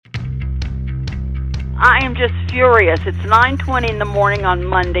I am just furious. It's 9:20 in the morning on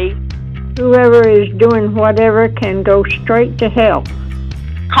Monday. Whoever is doing whatever can go straight to hell.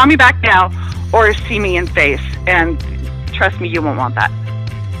 Call me back now or see me in face, and trust me, you won't want that.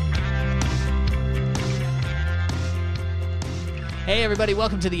 Hey everybody,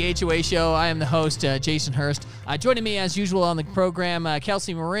 welcome to the HOA Show. I am the host, Jason Hurst. Joining me as usual on the program,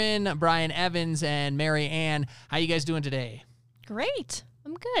 Kelsey Marin, Brian Evans, and Mary Ann. How you guys doing today? Great.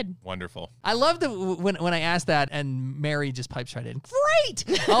 I'm good. Wonderful. I love when I asked that and Mary just pipes right in.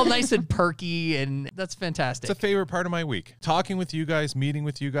 Great! All nice and perky, and that's fantastic. It's a favorite part of my week. Talking with you guys, meeting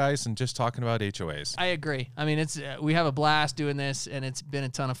with you guys, and just talking about HOAs. I agree. I mean, it's we have a blast doing this, and it's been a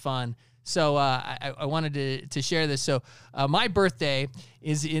ton of fun. So I wanted to share this. So my birthday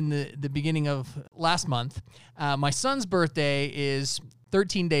is in the beginning of last month. My son's birthday is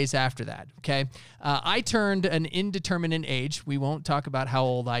 13 days after that, okay? I turned an indeterminate age. We won't talk about how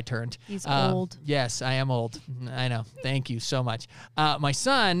old I turned. He's old. Yes, I am old. I know. Thank you so much. My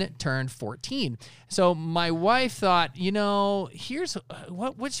son turned 14. So my wife thought, you know, here's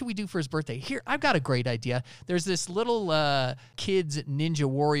what should we do for his birthday? Here, I've got a great idea. There's this little kids Ninja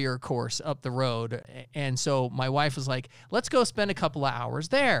Warrior course up the road. And so my wife was like, let's go spend a couple of hours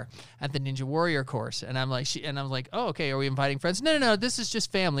there at the Ninja Warrior course. And I'm like, oh, okay, are we inviting friends? No, this is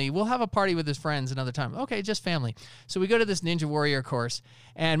just family. We'll have a party with his friends another time. Okay, just family. So we go to this Ninja Warrior course.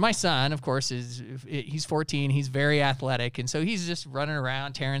 And my son, of course, he's 14. He's very athletic. And so he's just running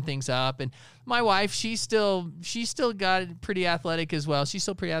around, tearing things up. And my wife, she's still got it pretty athletic as well. She's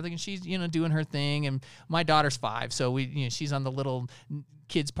still pretty athletic, and she's, doing her thing. And my daughter's 5, so she's on the little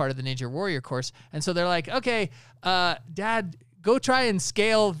kids part of the Ninja Warrior course. And so they're like, okay, Dad, go try and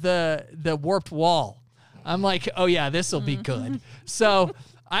scale the warped wall. I'm like, oh yeah, this will be good. So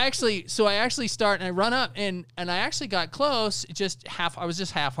I actually start and I run up and I actually got close. I was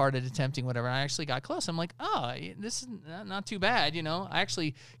just half-hearted attempting whatever. And I actually got close. I'm like, oh, this is not too bad. I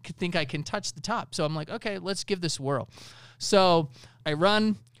actually think I can touch the top. So I'm like, okay, let's give this a whirl. So I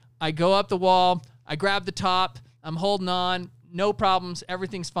run, I go up the wall, I grab the top, I'm holding on, no problems,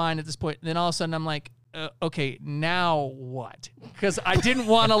 everything's fine at this point. And then all of a sudden I'm like, okay, now what? Because I didn't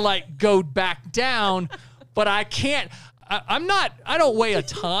want to go back down, but I can't. I don't weigh a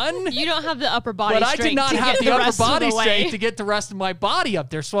ton. You don't have the upper body strength. But I did not have the upper body strength to get the rest of my body up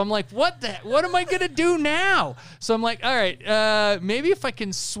there. So I'm like, what am I going to do now? So I'm like, all right, maybe if I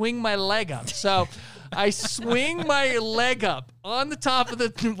can swing my leg up. So I swing my leg up on the top of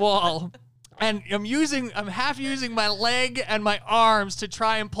the wall. And I'm half using my leg and my arms to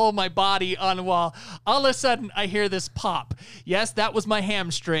try and pull my body on the wall. All of a sudden, I hear this pop. Yes, that was my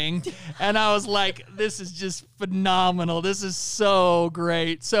hamstring. And I was like, this is just phenomenal. This is so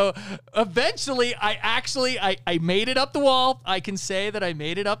great. So eventually, I made it up the wall. I can say that I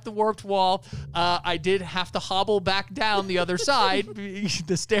made it up the warped wall. I did have to hobble back down the other side,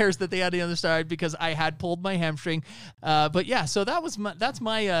 the stairs that they had on the other side, because I had pulled my hamstring. But yeah, so that's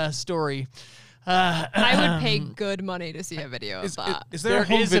my story. I would pay good money to see a video of that. Is there a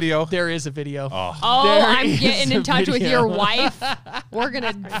home video? There is a video. Oh, I'm getting in touch with your wife. We're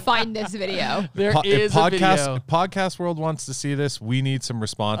going to find this video. There is a video. Podcast world wants to see this. We need some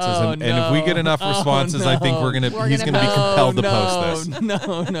responses. And if we get enough responses, I think he's going to be compelled to post this.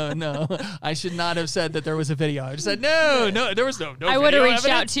 No. I should not have said that there was a video. I just said, no, there was no I would have reached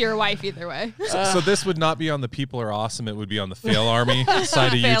out to your wife either way. So this would not be on the People Are Awesome. It would be on the Fail Army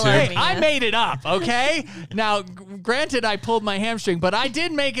side of YouTube. Hey, I made it up. Okay. Now, granted, I pulled my hamstring, but I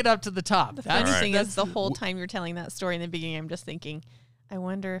did make it up to the top. The funny thing is, the whole time you're telling that story in the beginning, I'm just thinking, I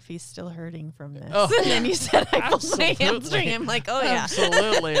wonder if he's still hurting from this. Oh, and then you said I pulled my hamstring. I'm like, oh yeah.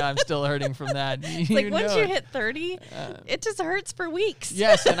 Absolutely, I'm still hurting from that. Once you hit 30, it just hurts for weeks.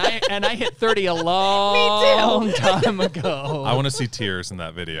 Yes, and I hit 30 a long time ago. I want to see tears in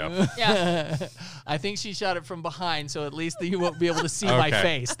that video. Yeah. I think she shot it from behind, so at least you won't be able to see my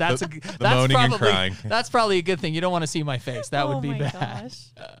face. That's moaning and crying. That's probably a good thing. You don't want to see my face. That would be bad. Gosh.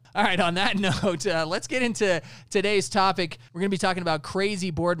 All right, on that note, let's get into today's topic. We're going to be talking about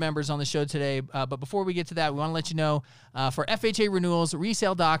crazy board members on the show today. But before we get to that, we want to let you know for FHA renewals,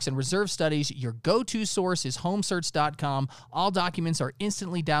 resale docs, and reserve studies, your go-to source is homecerts.com. All documents are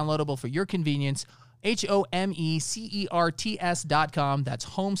instantly downloadable for your convenience. HOMECERTS.com. That's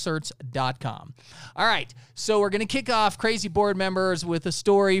homecerts.com. All right, so we're going to kick off Crazy Board Members with a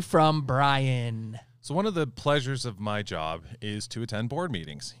story from Brian. So one of the pleasures of my job is to attend board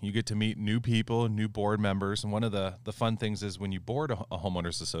meetings. You get to meet new people and new board members. And one of the fun things is when you board a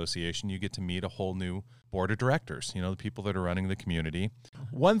homeowners association, you get to meet a whole new board of directors, the people that are running the community.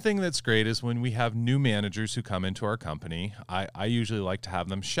 One thing that's great is when we have new managers who come into our company, I usually like to have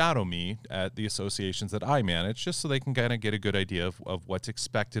them shadow me at the associations that I manage, just so they can kind of get a good idea of what's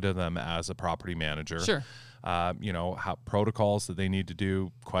expected of them as a property manager. Sure. How protocols that they need to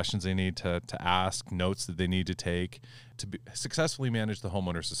do, questions they need to ask, notes that they need to take to successfully manage the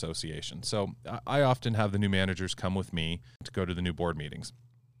homeowners association. So I often have the new managers come with me to go to the new board meetings.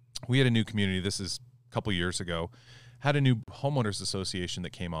 We had a new community, this is a couple years ago, had a new homeowners association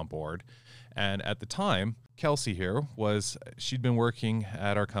that came on board. And at the time, Kelsey here she'd been working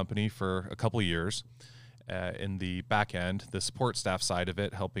at our company for a couple years. In the back end, the support staff side of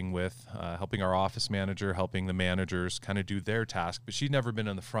it, helping our office manager, helping the managers kind of do their task. But she'd never been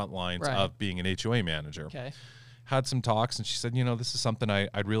in the front lines of being an HOA manager. Okay. Had some talks, and she said, this is something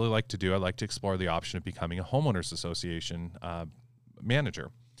I'd really like to do. I'd like to explore the option of becoming a homeowners association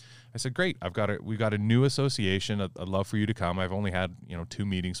manager. I said, great. We've got a new association. I'd love for you to come. I've only had 2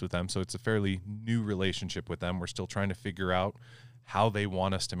 meetings with them, so it's a fairly new relationship with them. We're still trying to figure out how they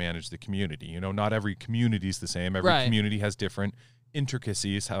want us to manage the community. Not every community is the same. Every community has different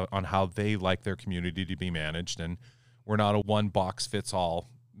intricacies on how they like their community to be managed, and we're not a one-box-fits-all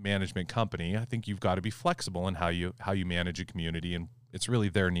management company. I think you've got to be flexible in how you manage a community, and it's really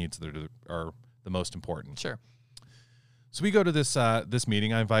their needs that are the most important. Sure. So we go to this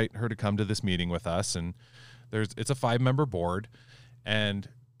meeting. I invite her to come to this meeting with us, and it's a 5-member board, and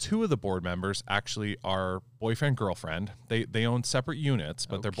 2 of the board members actually are boyfriend-girlfriend. They own separate units,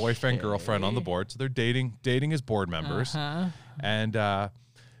 but they're boyfriend-girlfriend on the board, so they're dating as board members. And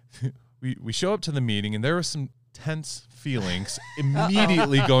we show up to the meeting, and there was some tense feelings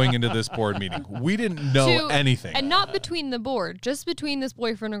immediately going into this board meeting. We didn't know anything. And not between the board, just between this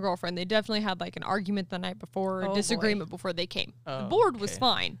boyfriend and girlfriend. They definitely had like an argument the night before, a disagreement before they came. The board was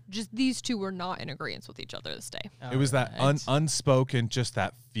fine. Just these 2 were not in agreement with each other this day. It was that unspoken, just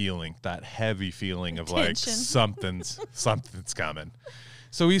that feeling, that heavy feeling of like something's coming.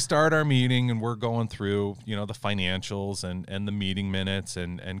 So we start our meeting, and we're going through, the financials and the meeting minutes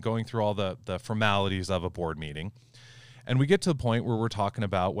and going through all the formalities of a board meeting. And we get to the point where we're talking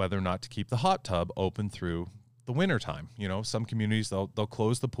about whether or not to keep the hot tub open through the winter time. Some communities, they'll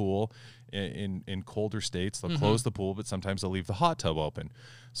close the pool in colder states. They'll close the pool, but sometimes they'll leave the hot tub open.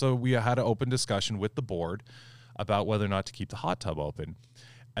 So we had an open discussion with the board about whether or not to keep the hot tub open.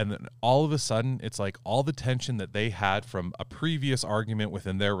 And then all of a sudden, it's like all the tension that they had from a previous argument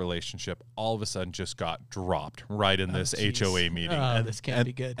within their relationship, all of a sudden just got dropped right in this HOA meeting. And this can't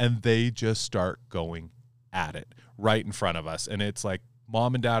be good. And they just start going at it right in front of us. And it's like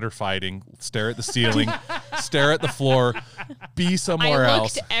mom and dad are fighting, stare at the ceiling, stare at the floor, be somewhere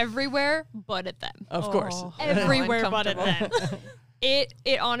else. I looked everywhere but at them. Of course. Everywhere but at them.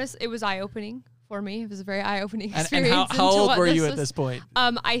 It was eye-opening. For me, it was a very eye-opening experience. And how old were you at this point?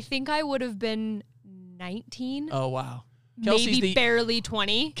 I think I would have been 19. Oh, wow. Maybe barely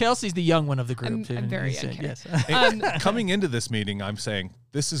 20. Kelsey's the young one of the group. I'm very young. Yes. Coming into this meeting, I'm saying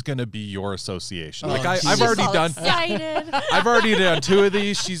this is going to be your association. Oh, I've already done. Excited. I've already done 2 of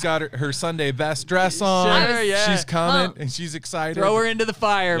these. She's got her Sunday best dress on. Sure, yeah. She's coming and she's excited. Throw her into the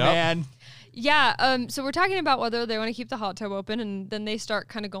fire, man. Yeah, so we're talking about whether they want to keep the hot tub open, and then they start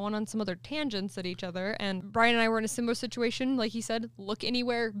kind of going on some other tangents at each other. And Brian and I were in a similar situation. Like he said, look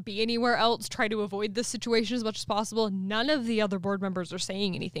anywhere, be anywhere else, try to avoid this situation as much as possible. None of the other board members are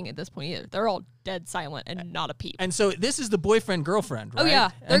saying anything at this point either. They're all dead silent and not a peep. And so this is the boyfriend-girlfriend, right? Oh, yeah.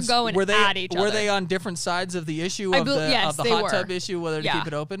 They're going at each other. Were they on different sides of the issue of the hot tub issue, whether to keep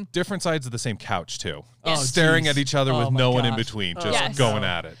it open? Different sides of the same couch, too. Yes. Staring at each other with no one in between, just going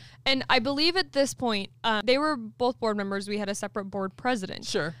at it. And I believe at this point, they were both board members. We had a separate board president.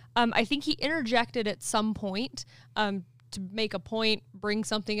 Sure. I think he interjected at some point to make a point, bring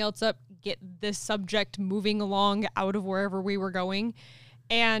something else up, get this subject moving along out of wherever we were going.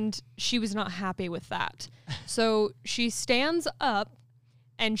 And she was not happy with that. So she stands up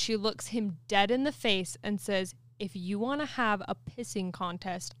and she looks him dead in the face and says, "If you want to have a pissing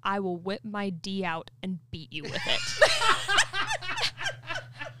contest, I will whip my D out and beat you with it."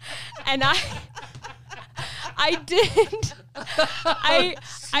 And I did.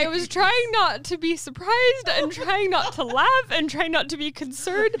 I was trying not to be surprised and trying not to laugh and trying not to be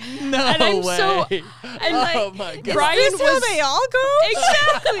concerned. No and I'm way. so and Oh my God. Brian Is this how was they all go?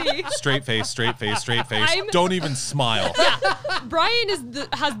 exactly. Straight face, straight face, straight face. I'm- Don't even smile. Brian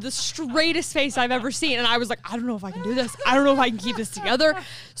has the straightest face I've ever seen, and I was like, I don't know if I can do this. I don't know if I can keep this together.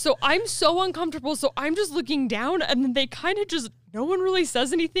 So I'm so uncomfortable. So I'm just looking down, and then they kind of just, no one really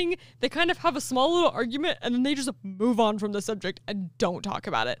says anything. They kind of have a small little argument, and then they just move on from the subject and don't talk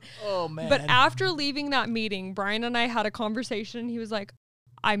about it. Oh man. But after leaving that meeting, Brian and I had a conversation. He was like,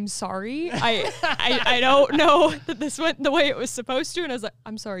 I'm sorry. I don't know that this went the way it was supposed to. And I was like,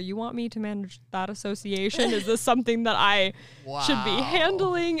 I'm sorry, you want me to manage that association? Is this something that I should be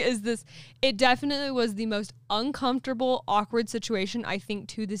handling? It definitely was the most uncomfortable, awkward situation, I think,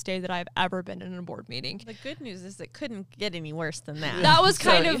 to this day that I've ever been in a board meeting. The good news is it couldn't get any worse than that. That was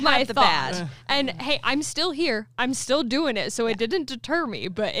So kind you of my had the thought. bad. And hey, I'm still here. I'm still doing it. So it didn't deter me,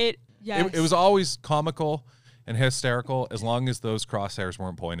 but it It was always comical and hysterical as long as those crosshairs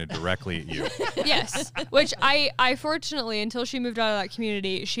weren't pointed directly at you. Yes, which I fortunately, until she moved out of that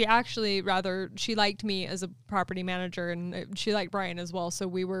community, she liked me as a property manager, and she liked Brian as well. So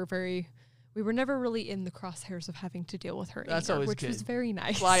we were never really in the crosshairs of having to deal with her. That's anger, always which good. was very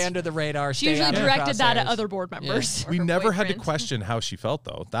nice. Fly under the radar. She stay usually out of the directed that at crosshairs. other board members. We her never had to boyfriend. question how she felt,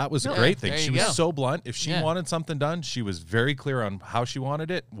 though. That was a great thing. There She you was go. so blunt. If she Yeah. wanted something done, she was very clear on how she wanted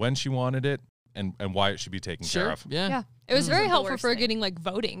it, when she wanted it, and why it should be taken care Sure. of. Yeah. Yeah. It was very the helpful worst for thing. getting like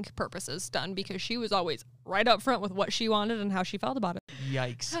voting purposes done because she was always right up front with what she wanted and how she felt about it.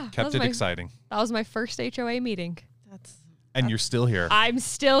 Yikes. That Kept was it my- exciting. That was my first HOA meeting. That's And you're still here. I'm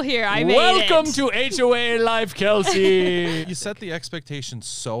still here. I made Welcome it. to HOA Life, Kelsey. You set the expectations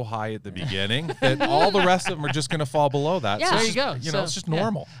so high at the beginning that all the rest of them are just going to fall below that. Yeah. So There it's you just, go. You know, it's just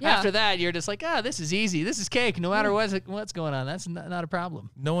normal. Yeah. After that, you're just like, this is easy. This is cake. No matter what's going on, that's not a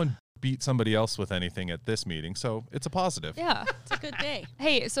problem. No one beat somebody else with anything at this meeting, so it's a positive. Yeah. a good day.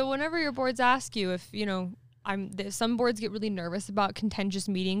 Hey, so whenever your boards ask you if, some boards get really nervous about contentious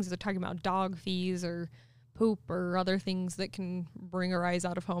meetings. They're talking about dog fees or poop or other things that can bring a rise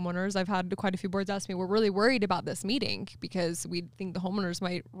out of homeowners. I've had quite a few boards ask me, we're really worried about this meeting because we think the homeowners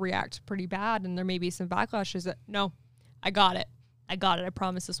might react pretty bad and there may be some backlashes. No, I got it. I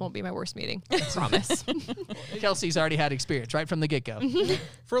promise this won't be my worst meeting. I promise. Kelsey's already had experience right from the get-go.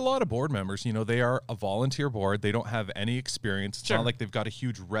 For a lot of board members, they are a volunteer board. They don't have any experience. It's Sure. not like they've got a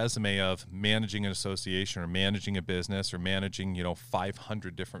huge resume of managing an association or managing a business or managing,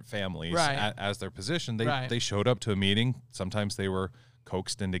 500 different families Right. as their position. Right. They showed up to a meeting. Sometimes they were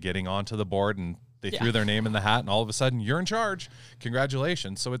coaxed into getting onto the board and they threw their name in the hat and all of a sudden you're in charge.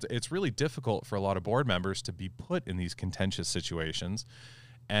 Congratulations. So it's really difficult for a lot of board members to be put in these contentious situations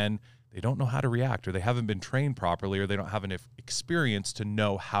and they don't know how to react or they haven't been trained properly or they don't have enough experience to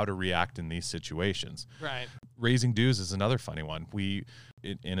know how to react in these situations. Right. Raising dues is another funny one.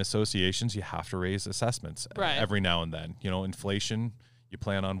 In associations, you have to raise assessments Right. every now and then. Inflation, you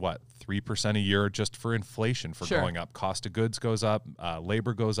plan on 3% a year just for inflation for Sure. going up. Cost of goods goes up,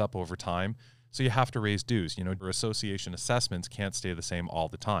 labor goes up over time. So you have to raise dues. Your association assessments can't stay the same all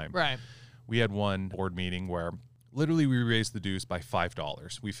the time. Right. We had one board meeting where literally we raised the dues by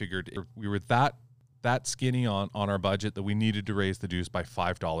 $5. We figured we were that skinny on our budget that we needed to raise the dues by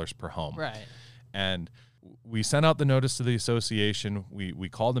 $5 per home. Right. And we sent out the notice to the association. We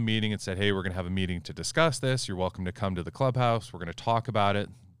called a meeting and said, hey, we're going to have a meeting to discuss this. You're welcome to come to the clubhouse. We're going to talk about it.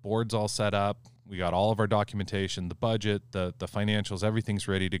 Board's all set up. We got all of our documentation, the budget, the financials, everything's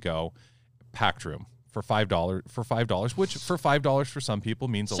ready to go. Packed room for $5, which for $5 for some people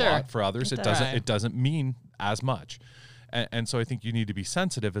means a Sure. lot. For others, It doesn't. does. It doesn't mean as much. And so I think you need to be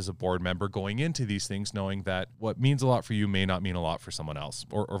sensitive as a board member going into these things, knowing that what means a lot for you may not mean a lot for someone else,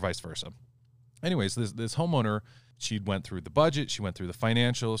 or vice versa. Anyways, this homeowner, she went through the budget, she went through the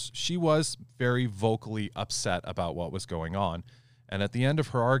financials. She was very vocally upset about what was going on. And at the end of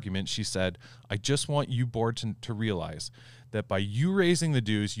her argument, she said, I just want you board to realize that by you raising the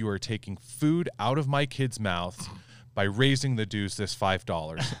dues, you are taking food out of my kid's mouth by raising the dues this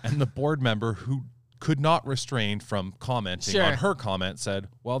 $5. And the board member, who could not restrain from commenting Sure. on her comment, said,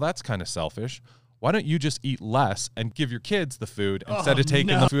 well, that's kind of selfish. Why don't you just eat less and give your kids the food instead of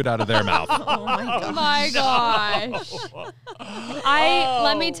taking the food out of their mouth? Oh my Oh god. my gosh.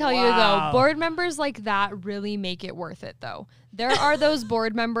 Let me tell you though, board members like that really make it worth it though. There are those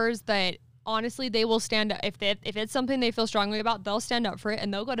board members that honestly they will stand up if it's something they feel strongly about, they'll stand up for it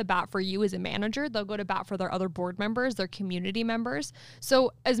and they'll go to bat for you as a manager. They'll go to bat for their other board members, their community members.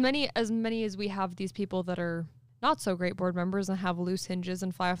 So as many as we have these people that are not so great board members and have loose hinges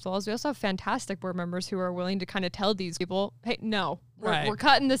and fly off the walls. We also have fantastic board members who are willing to kind of tell these people, hey, no, we're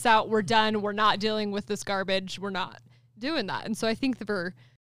cutting this out. We're done. We're not dealing with this garbage. We're not doing that. And so I think that for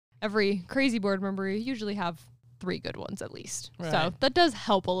every crazy board member, you usually have 3 good ones at least. Right. So that does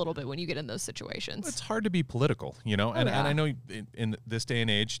help a little bit when you get in those situations. It's hard to be political, you know, and I know in this day and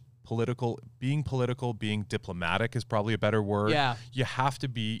age, being diplomatic is probably a better word. Yeah. You have to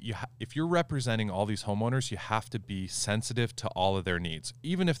be, if you're representing all these homeowners, you have to be sensitive to all of their needs.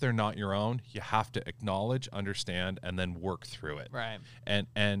 Even if they're not your own, you have to acknowledge, understand, and then work through it. Right.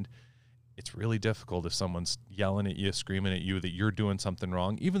 And it's really difficult if someone's yelling at you, screaming at you that you're doing something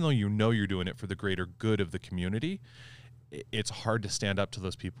wrong, even though you know you're doing it for the greater good of the community. It's hard to stand up to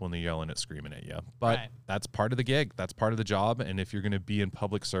those people when they're yelling and screaming at you. But that's part of the gig. That's part of the job. And if you're going to be in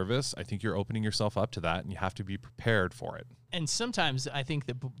public service, I think you're opening yourself up to that, and you have to be prepared for it. And sometimes I think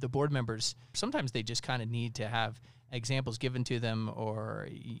the board members, sometimes they just kind of need to have examples given to them, or,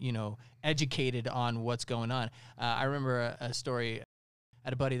 you know, educated on what's going on. I remember a story. I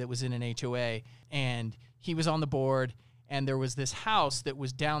had a buddy that was in an HOA, and he was on the board, and there was this house that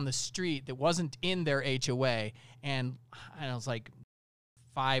was down the street that wasn't in their HOA. And it was like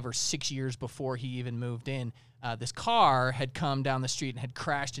 5 or 6 years before he even moved in, this car had come down the street and had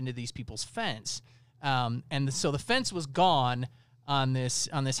crashed into these people's fence. So the fence was gone on this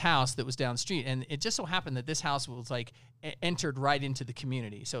house that was down the street. And it just so happened that this house was like entered right into the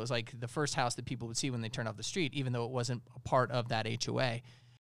community. So it was like the first house that people would see when they turned off the street, even though it wasn't a part of that HOA.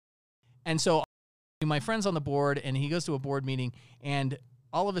 And so my friend's on the board, and he goes to a board meeting, and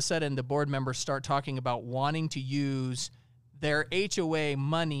all of a sudden the board members start talking about wanting to use their HOA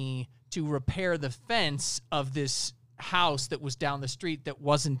money to repair the fence of this house that was down the street that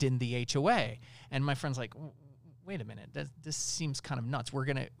wasn't in the HOA. And my friend's like, wait a minute, this seems kind of nuts. We're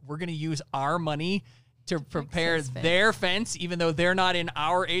gonna use our money to prepare their fence, even though they're not in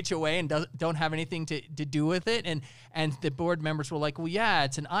our HOA and don't have anything to do with it. And the board members were like, well, yeah,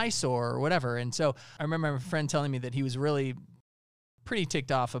 it's an eyesore or whatever. And so I remember my friend telling me that he was really pretty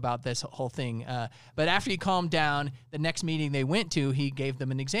ticked off about this whole thing. But after he calmed down, the next meeting they went to, he gave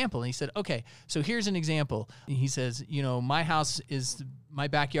them an example. And he said, okay, so here's an example. He says, you know, my house is, my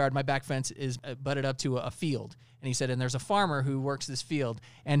backyard, my back fence is butted up to a field. And he said, and there's a farmer who works this field.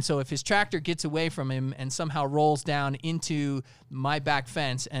 And so if his tractor gets away from him and somehow rolls down into my back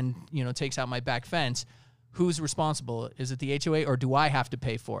fence and, you know, takes out my back fence, who's responsible? Is it the HOA, or do I have to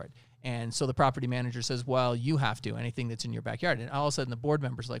pay for it? And so the property manager says, well, you have to, anything that's in your backyard. And all of a sudden the board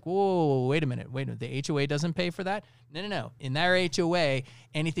member's like, whoa, wait a minute. The HOA doesn't pay for that? No. In their HOA,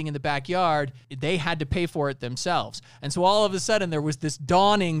 anything in the backyard, they had to pay for it themselves. And so all of a sudden there was this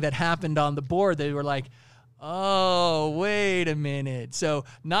dawning that happened on the board. They were like, oh, wait a minute. So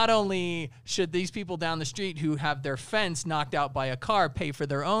not only should these people down the street who have their fence knocked out by a car pay for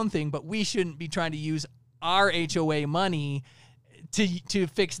their own thing, but we shouldn't be trying to use our HOA money to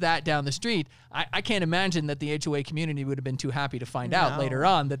fix that down the street. I can't imagine that the HOA community would have been too happy to find out later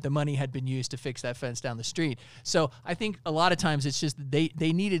on that the money had been used to fix that fence down the street. So I think a lot of times it's just they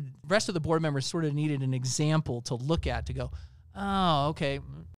needed, the rest of the board members sort of needed an example to look at to go, oh, okay,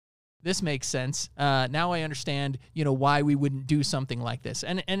 this makes sense. Now I understand, you know, why we wouldn't do something like this.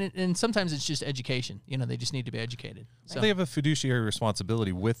 And sometimes it's just education. You know, they just need to be educated. So they have a fiduciary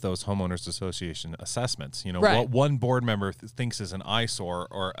responsibility with those homeowners association assessments. You know, Right. what one board member thinks is an eyesore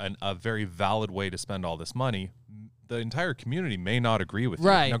or a very valid way to spend all this money, the entire community may not agree with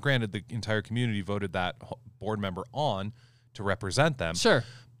Right. you. Now, granted, the entire community voted that board member on to represent them. Sure.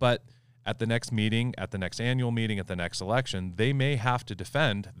 But at the next meeting, at the next annual meeting, at the next election, they may have to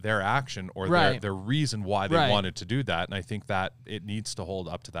defend their action or Right. their reason why they Right. wanted to do that. And I think that it needs to hold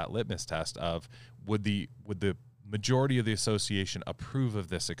up to that litmus test of would the majority of the association approve of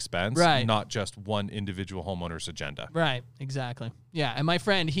this expense, Right. not just one individual homeowner's agenda. Right, exactly. Yeah, and my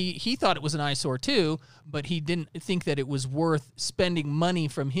friend, he thought it was an eyesore too, but he didn't think that it was worth spending money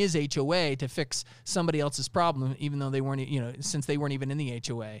from his HOA to fix somebody else's problem, even though they weren't, you know, since they weren't even in the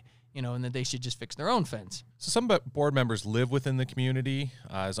HOA. You know, and that they should just fix their own fence. So some board members live within the community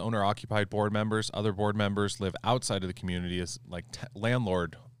as owner-occupied board members. Other board members live outside of the community as like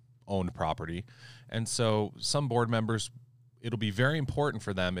landlord-owned property. And so some board members, it'll be very important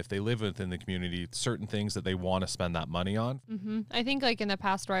for them if they live within the community, certain things that they want to spend that money on. Mm-hmm. I think like in the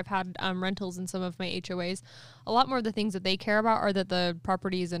past where I've had rentals in some of my HOAs, a lot more of the things that they care about are that the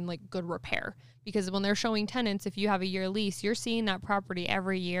property is in like good repair. Because when they're showing tenants, if you have a year lease, you're seeing that property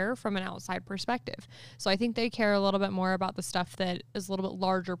every year from an outside perspective. So I think they care a little bit more about the stuff that is a little bit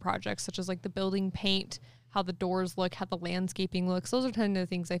larger projects, such as like the building paint, how the doors look, how the landscaping looks. Those are kind of the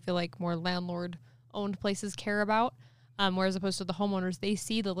things I feel like more landlord owned places care about. Whereas opposed to the homeowners, they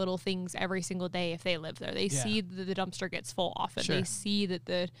see the little things every single day if they live there. They see that the dumpster gets full often. They see that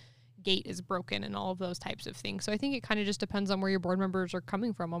the gate is broken and all of those types of things. So I think it kind of just depends on where your board members are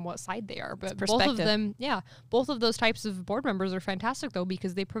coming from, on what side they are. But both of them, both of those types of board members are fantastic, though,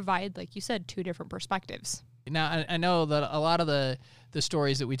 because they provide, like you said, 2 different perspectives. Now, I know that a lot of the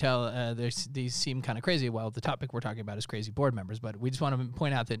stories that we tell, these seem kind of crazy. Well, the topic we're talking about is crazy board members, but we just want to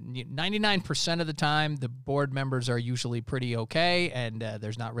point out that 99% of the time, the board members are usually pretty okay, and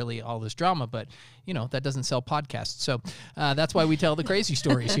there's not really all this drama, but, that doesn't sell podcasts. So that's why we tell the crazy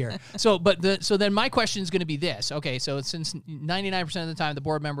stories here. So then my question is going to be this. Okay, so since 99% of the time the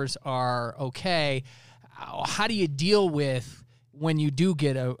board members are okay, how do you deal with when you do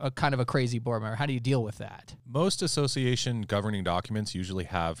get a kind of a crazy board member? How do you deal with that? Most association governing documents usually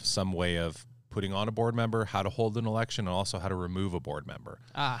have some way of putting on a board member, how to hold an election, and also how to remove a board member.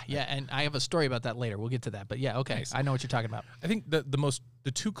 Yeah, and I have a story about that later. We'll get to that. But yeah, okay, nice. I know what you're talking about. I think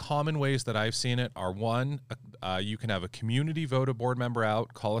the 2 common ways that I've seen it are, one, you can have a community vote a board member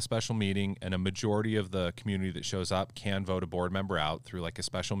out, call a special meeting, and a majority of the community that shows up can vote a board member out through like a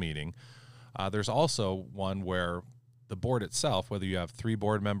special meeting. There's also one where the board itself, whether you have 3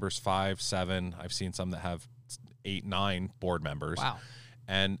 board members, 5, 7, I've seen some that have 8, 9 board members. Wow.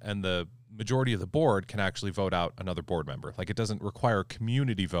 And the majority of the board can actually vote out another board member. Like, it doesn't require a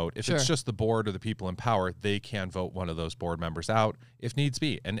community vote. If it's just the board or the people in power, they can vote one of those board members out if needs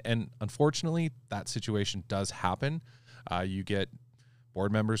be. And unfortunately, that situation does happen. You get board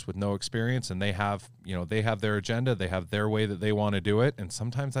members with no experience, and they have their agenda, they have their way that they want to do it, and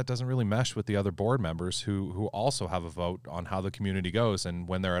sometimes that doesn't really mesh with the other board members who also have a vote on how the community goes. And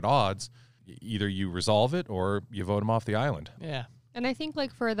when they're at odds, either you resolve it or you vote them off the island. Yeah. And I think,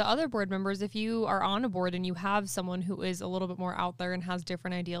 like, for the other board members, if you are on a board and you have someone who is a little bit more out there and has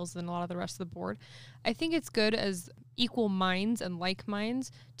different ideals than a lot of the rest of the board, I think it's good as equal minds and like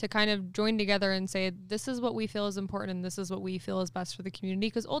minds to kind of join together and say, this is what we feel is important and this is what we feel is best for the community,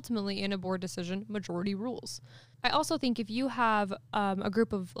 because ultimately in a board decision, majority rules. I also think if you have a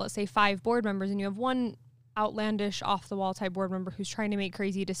group of, let's say, 5 board members and you have one outlandish, off-the-wall type board member who's trying to make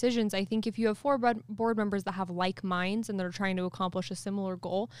crazy decisions, I think if you have 4 board members that have like minds and they're trying to accomplish a similar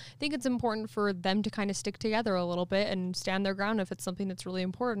goal, I think it's important for them to kind of stick together a little bit and stand their ground if it's something that's really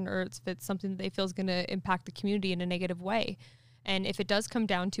important, or if it's something that they feel is going to impact the community in a negative way. And if it does come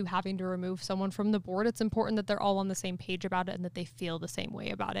down to having to remove someone from the board, it's important that they're all on the same page about it and that they feel the same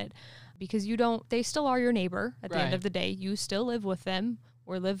way about it, because they still are your neighbor at the end of the day. You still live with them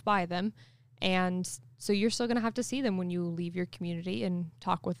or live by them. And so you're still going to have to see them when you leave your community and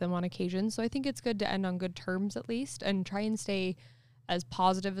talk with them on occasion. So I think it's good to end on good terms at least, and try and stay as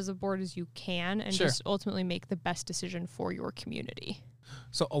positive as a board as you can, and just ultimately make the best decision for your community.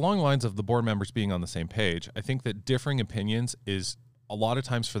 So along the lines of the board members being on the same page, I think that differing opinions is a lot of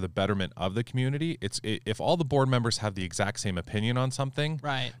times for the betterment of the community. If all the board members have the exact same opinion on something,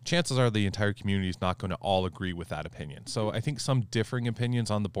 chances are the entire community is not going to all agree with that opinion. So I think some differing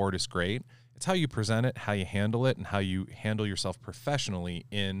opinions on the board is great. It's how you present it, how you handle it, and how you handle yourself professionally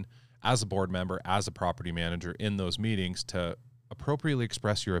as a board member, as a property manager in those meetings, to appropriately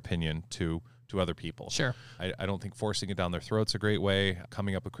express your opinion to other people. Sure. I don't think forcing it down their throat's a great way.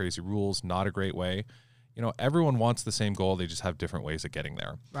 Coming up with crazy rules, not a great way. Everyone wants the same goal. They just have different ways of getting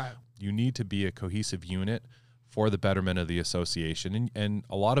there. Right. You need to be a cohesive unit for the betterment of the association. And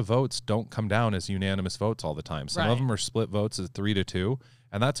a lot of votes don't come down as unanimous votes all the time. Some of them are split votes as 3-2,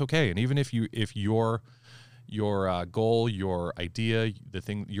 and that's okay. And even if your goal, your idea,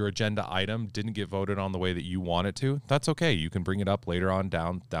 your agenda item didn't get voted on the way that you want it to, that's okay. You can bring it up later on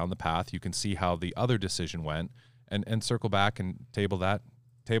down the path. You can see how the other decision went and circle back and table that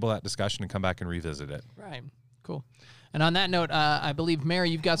discussion and come back and revisit it. Right. Cool. And on that note, I believe, Mary,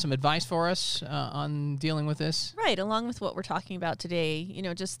 you've got some advice for us on dealing with this. Right, along with what we're talking about today,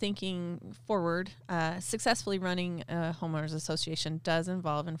 just thinking forward, successfully running a homeowners association does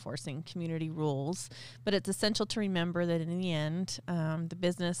involve enforcing community rules, but it's essential to remember that in the end, the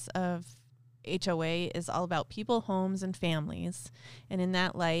business of HOA is all about people, homes, and families. And in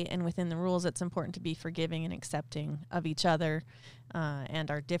that light and within the rules, it's important to be forgiving and accepting of each other and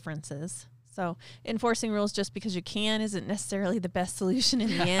our differences. So enforcing rules just because you can isn't necessarily the best solution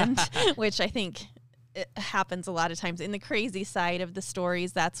in the end, which I think it happens a lot of times. In the crazy side of the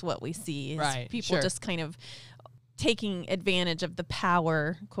stories, that's what we see. Is people just kind of taking advantage of the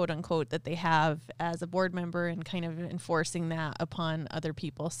power, quote unquote, that they have as a board member and kind of enforcing that upon other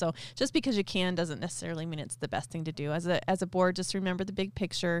people. So just because you can doesn't necessarily mean it's the best thing to do. As a board, just remember the big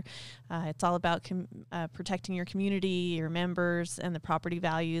picture. It's all about protecting your community, your members, and the property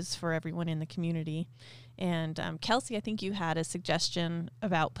values for everyone in the community. And Kelsey, I think you had a suggestion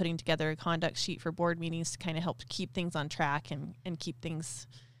about putting together a conduct sheet for board meetings to kind of help keep things on track and keep things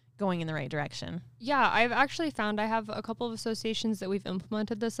going in the right direction. Yeah, I've actually found I have a couple of associations that we've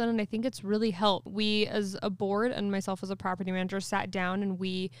implemented this in, and I think it's really helped. We, as a board, and myself as a property manager, sat down and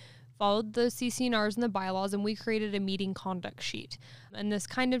we followed the CC&Rs and the bylaws, and we created a meeting conduct sheet. And this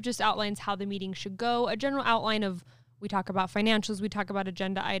kind of just outlines how the meeting should go, a general outline of, we talk about financials, we talk about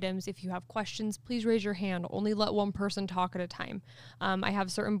agenda items. If you have questions, please raise your hand. Only let one person talk at a time. I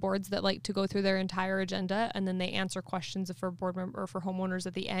have certain boards that like to go through their entire agenda, and then they answer questions for board member or for homeowners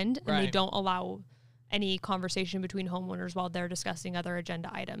at the end, and they don't allow any conversation between homeowners while they're discussing other agenda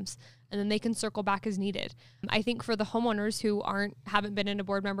items. And then they can circle back as needed. I think for the homeowners who haven't been in a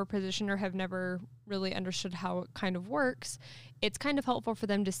board member position or have never really understood how it kind of works, it's kind of helpful for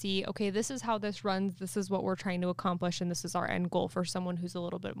them to see, okay, this is how this runs, this is what we're trying to accomplish, and this is our end goal for someone who's a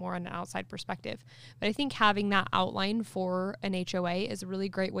little bit more on an outside perspective. But I think having that outline for an HOA is a really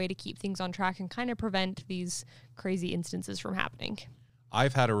great way to keep things on track and kind of prevent these crazy instances from happening.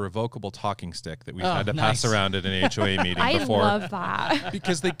 I've had a revocable talking stick that we've had to pass around at an HOA meeting before. I love that.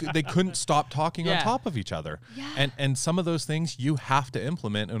 Because they couldn't stop talking on top of each other. Yeah. And some of those things you have to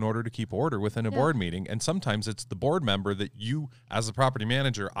implement in order to keep order within a board meeting. And sometimes it's the board member that you, as the property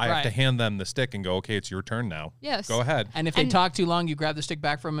manager, I have to hand them the stick and go, okay, it's your turn now. Yes. Go ahead. And if they talk too long, you grab the stick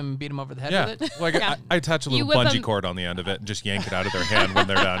back from them and beat them over the head with it? Like I attach a little whip bungee them. cord on the end of it and just yank it out of their hand when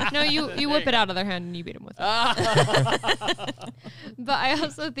they're done. No, you whip it out of their hand and you beat them with it. But I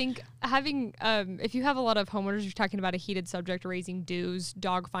also think having, if you have a lot of homeowners, you're talking about a heated subject, raising dues,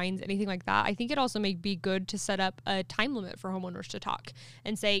 dog fines, anything like that, I think it also may be good to set up a time limit for homeowners to talk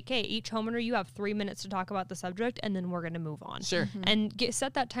and say, okay, each homeowner, you have 3 minutes to talk about the subject, and then we're going to move on. Sure. And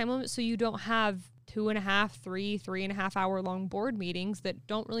set that time limit so you don't have 2.5, 3.5 hour long board meetings that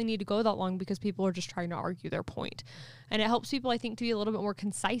don't really need to go that long because people are just trying to argue their point. And it helps people, I think, to be a little bit more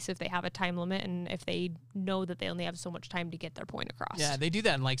concise if they have a time limit and if they know that they only have so much time to get their point across. Yeah, they do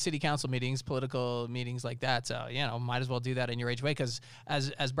that in like city council meetings, political meetings like that. So, might as well do that in your HOA because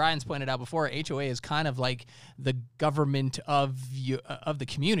as Brian's pointed out before, HOA is kind of like the government of the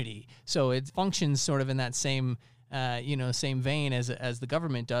community. So it functions sort of in that same same vein as the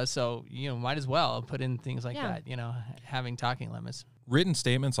government does. So, might as well put in things like that, having talking limits. Written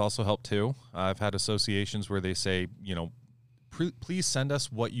statements also help too. I've had associations where they say, please send us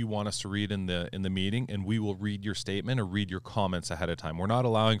what you want us to read in the meeting, and we will read your statement or read your comments ahead of time. We're not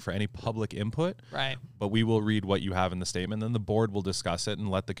allowing for any public input, right? But we will read what you have in the statement. Then the board will discuss it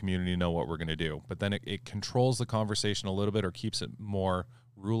and let the community know what we're going to do. But then it controls the conversation a little bit or keeps it more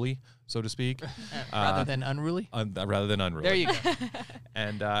ruly, so to speak, rather than unruly. Rather than unruly. There you go.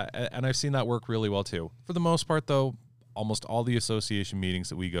 And I've seen that work really well too. For the most part, though, almost all the association meetings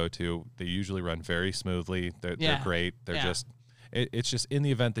that we go to, they usually run very smoothly. They're great. They're just. It's just in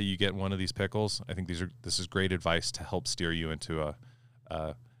the event that you get one of these pickles, I think this is great advice to help steer you into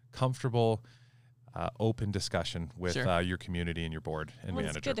a comfortable, open discussion with your community and your board and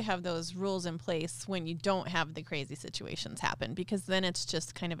manager. It's good to have those rules in place when you don't have the crazy situations happen, because then it's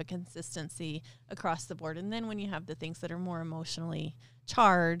just kind of a consistency across the board. And then when you have the things that are more emotionally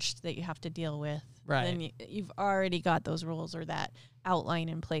charged that you have to deal with, then you've already got those rules or that outline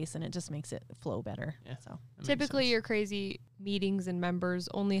in place, and it just makes it flow better. Yeah, so typically your crazy meetings and members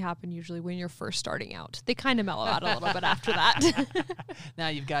only happen usually when you're first starting out. They kind of mellow out a little bit after that. Now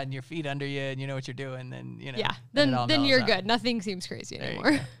you've gotten your feet under you and you know what you're doing, then then you're good. Nothing seems crazy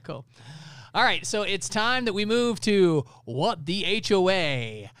anymore. Cool. All right, so it's time that we move to What the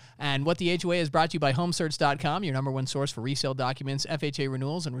HOA. And What the HOA is brought to you by HomeSearch.com, your number one source for resale documents, FHA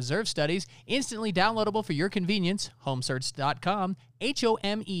renewals, and reserve studies. Instantly downloadable for your convenience. HomeSearch.com,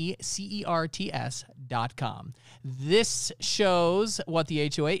 HomeCerts.com. This shows What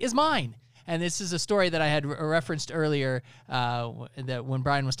the HOA is mine. And this is a story that I had referenced earlier that when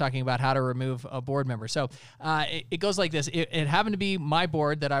Brian was talking about how to remove a board member. So it goes like this. It happened to be my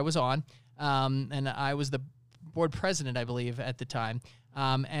board that I was on. And I was the board president, I believe, at the time.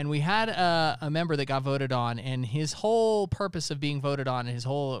 And we had a member that got voted on, and his whole purpose of being voted on and his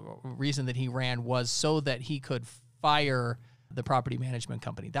whole reason that he ran was so that he could fire the property management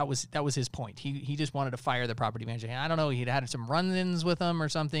company. That was his point. He just wanted to fire the property management. I don't know, he'd had some run-ins with them or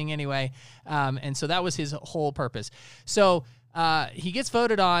something anyway. And so that was his whole purpose. So he gets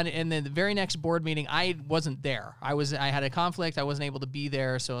voted on, and then the very next board meeting, I wasn't there. I had a conflict. I wasn't able to be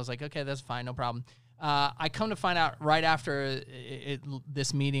there, so I was like, okay, that's fine, no problem. I come to find out right after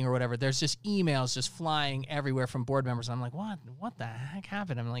this meeting or whatever, there's just emails just flying everywhere from board members. I'm like, what the heck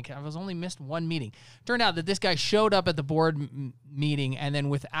happened? I'm like, I was only missed one meeting. Turned out that this guy showed up at the board meeting, and then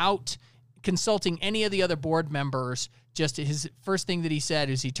without consulting any of the other board members, just his first thing that he said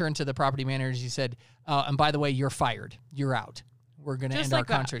is he turned to the property managers. He said, and by the way, you're fired. You're out. We're going to end our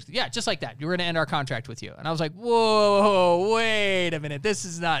contract. Yeah, just like that. We're going to end our contract with you. And I was like, whoa, wait a minute. This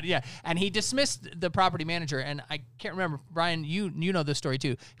is not, yeah. And he dismissed the property manager. And I can't remember, Brian, you know this story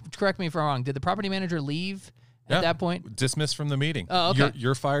too. Correct me if I'm wrong. Did the property manager leave at that point? Dismissed from the meeting. Oh, okay.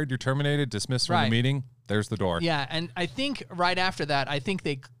 You're fired. You're terminated. Dismissed from the meeting. There's the door. Yeah. And I think right after that, I think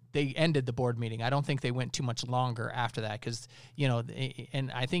they ended the board meeting. I don't think they went too much longer after that because, and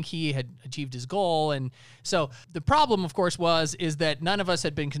I think he had achieved his goal. And so the problem, of course, is that none of us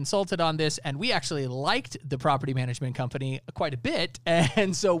had been consulted on this, and we actually liked the property management company quite a bit,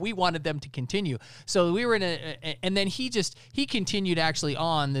 and so we wanted them to continue. So we were and then he continued actually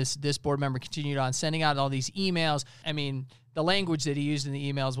on, this board member continued on sending out all these emails. I mean, the language that he used in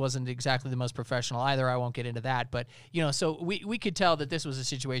the emails wasn't exactly the most professional either. I won't get into that, but so we could tell that this was a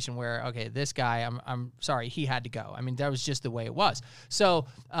situation where, okay, this guy, I'm sorry, he had to go. I mean, that was just the way it was. So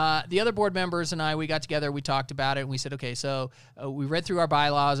the other board members and we got together, we talked about it, and we said, okay, so we read through our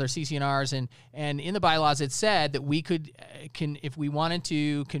bylaws, our CC&Rs, and in the bylaws it said that we could, if we wanted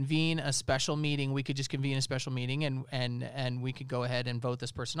to convene a special meeting, we could just convene a special meeting, and we could go ahead and vote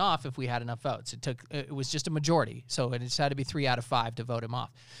this person off if we had enough votes. It was just a majority, so it just had to be 3 out of 5 to vote him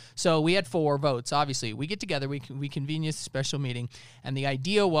off. So we had 4 votes. Obviously, we get together, we convene a special meeting, and the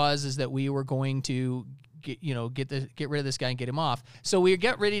idea is that we were going to get rid of this guy and get him off. So we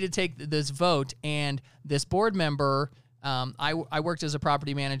get ready to take this vote, and this board member. I worked as a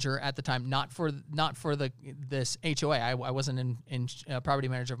property manager at the time, not for this HOA. I wasn't in property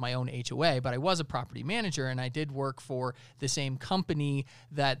manager of my own HOA, but I was a property manager, and I did work for the same company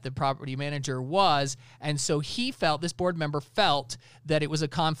that the property manager was. And so this board member felt that it was a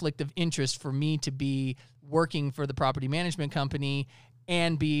conflict of interest for me to be working for the property management company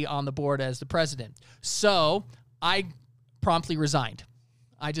and be on the board as the president. So I promptly resigned.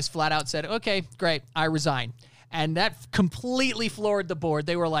 I just flat out said, okay, great, I resign. And that completely floored the board.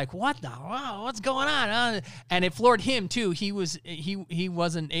 They were like, what's going on? And it floored him too. He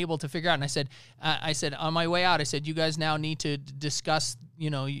wasn't able to figure out. And I said on my way out, I said, you guys now need to discuss,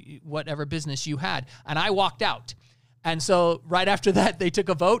 whatever business you had. And I walked out. And so right after that, they took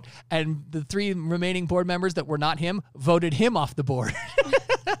a vote, and the 3 remaining board members that were not him voted him off the board.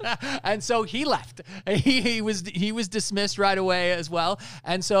 And so he left. He was dismissed right away as well.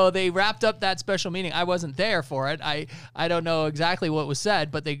 And so they wrapped up that special meeting. I wasn't there for it. I don't know exactly what was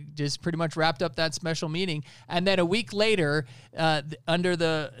said, but they just pretty much wrapped up that special meeting. And then a week later, under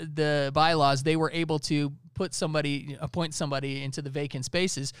the bylaws, they were able to appoint somebody into the vacant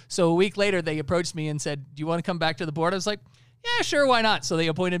spaces. So a week later, they approached me and said, do you want to come back to the board? I was like, yeah, sure, why not? So they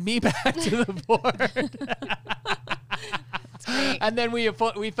appointed me back to the board. And then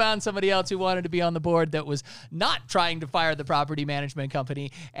we found somebody else who wanted to be on the board that was not trying to fire the property management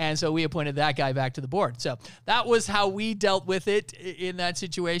company, and so we appointed that guy back to the board. So that was how we dealt with it in that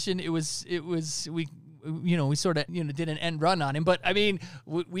situation. We sort of did an end run on him, but I mean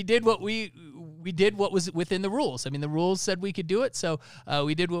we did what was within the rules. I mean, the rules said we could do it, so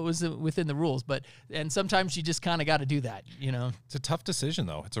we did what was within the rules. And sometimes you just kind of got to do that, It's a tough decision,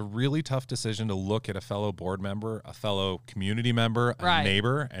 though. It's a really tough decision to look at a fellow board member, a fellow community member, a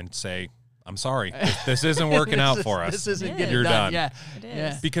neighbor, and say, I'm sorry, this isn't working out for us. This isn't getting You're done. Yeah, it is.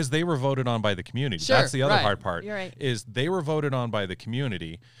 Yeah. Because they were voted on by the community. Sure, That's the other right. hard part. You're right. Is they were voted on by the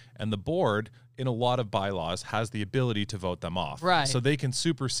community, and the board, in a lot of bylaws, has the ability to vote them off. Right. So they can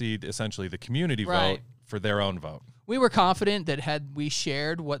supersede essentially the community vote Right. for their own vote. We were confident that had we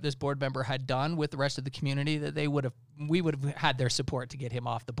shared what this board member had done with the rest of the community, that we would have had their support to get him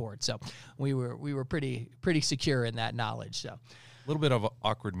off the board. So we were pretty secure in that knowledge. So A little bit of an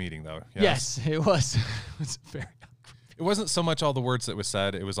awkward meeting, though. yes, it was. It was very awkward. It wasn't so much all the words that was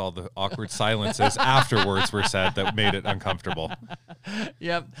said; it was all the awkward silences afterwards were said that made it uncomfortable.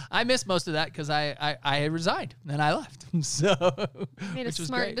 Yep, I missed most of that because I had resigned and I left. So Made a which was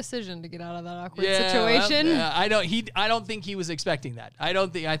smart great. decision to get out of that awkward Yeah, situation. well, yeah, I don't think he was expecting that.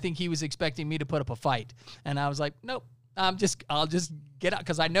 I think he was expecting me to put up a fight, and I was like, nope. I'll just get out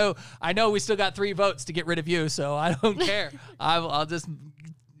because I know we still got 3 votes to get rid of you, so I don't care. I'll just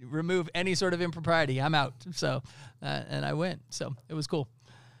remove any sort of impropriety. I'm out. So and I went. So it was cool.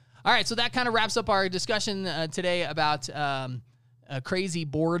 All right, so that kind of wraps up our discussion today about crazy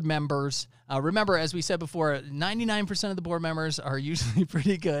board members. Remember, as we said before, 99% of the board members are usually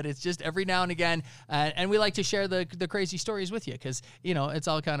pretty good. It's just every now and again, and we like to share the crazy stories with you because, it's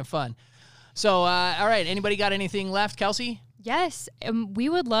all kind of fun. So, all right, anybody got anything left, Kelsey? Yes, we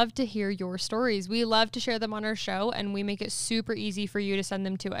would love to hear your stories. We love to share them on our show, and we make it super easy for you to send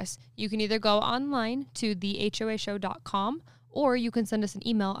them to us. You can either go online to thehoashow.com, or you can send us an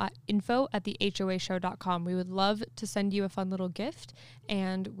email at info@thehoashow.com. We would love to send you a fun little gift,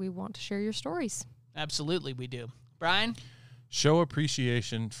 and we want to share your stories. Absolutely, we do. Brian? Show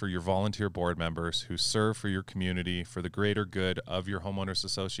appreciation for your volunteer board members who serve for your community for the greater good of your homeowners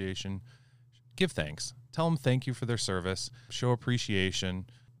association. Give thanks. Tell them thank you for their service. Show appreciation.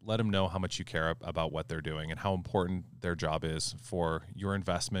 Let them know how much you care about what they're doing and how important their job is for your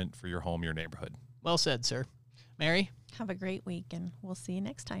investment, for your home, your neighborhood. Well said, sir. Mary? Have a great week, and we'll see you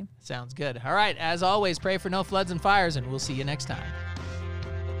next time. Sounds good. All right, as always, pray for no floods and fires, and we'll see you next time.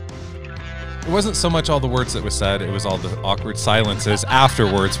 It wasn't so much all the words that was said, it was all the awkward silences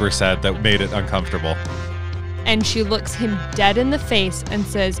afterwards were said that made it uncomfortable. And she looks him dead in the face and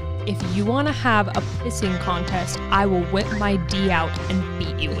says, "If you want to have a pissing contest, I will whip my D out and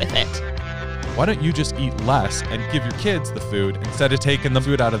beat you with it." Why don't you just eat less and give your kids the food instead of taking the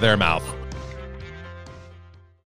food out of their mouth?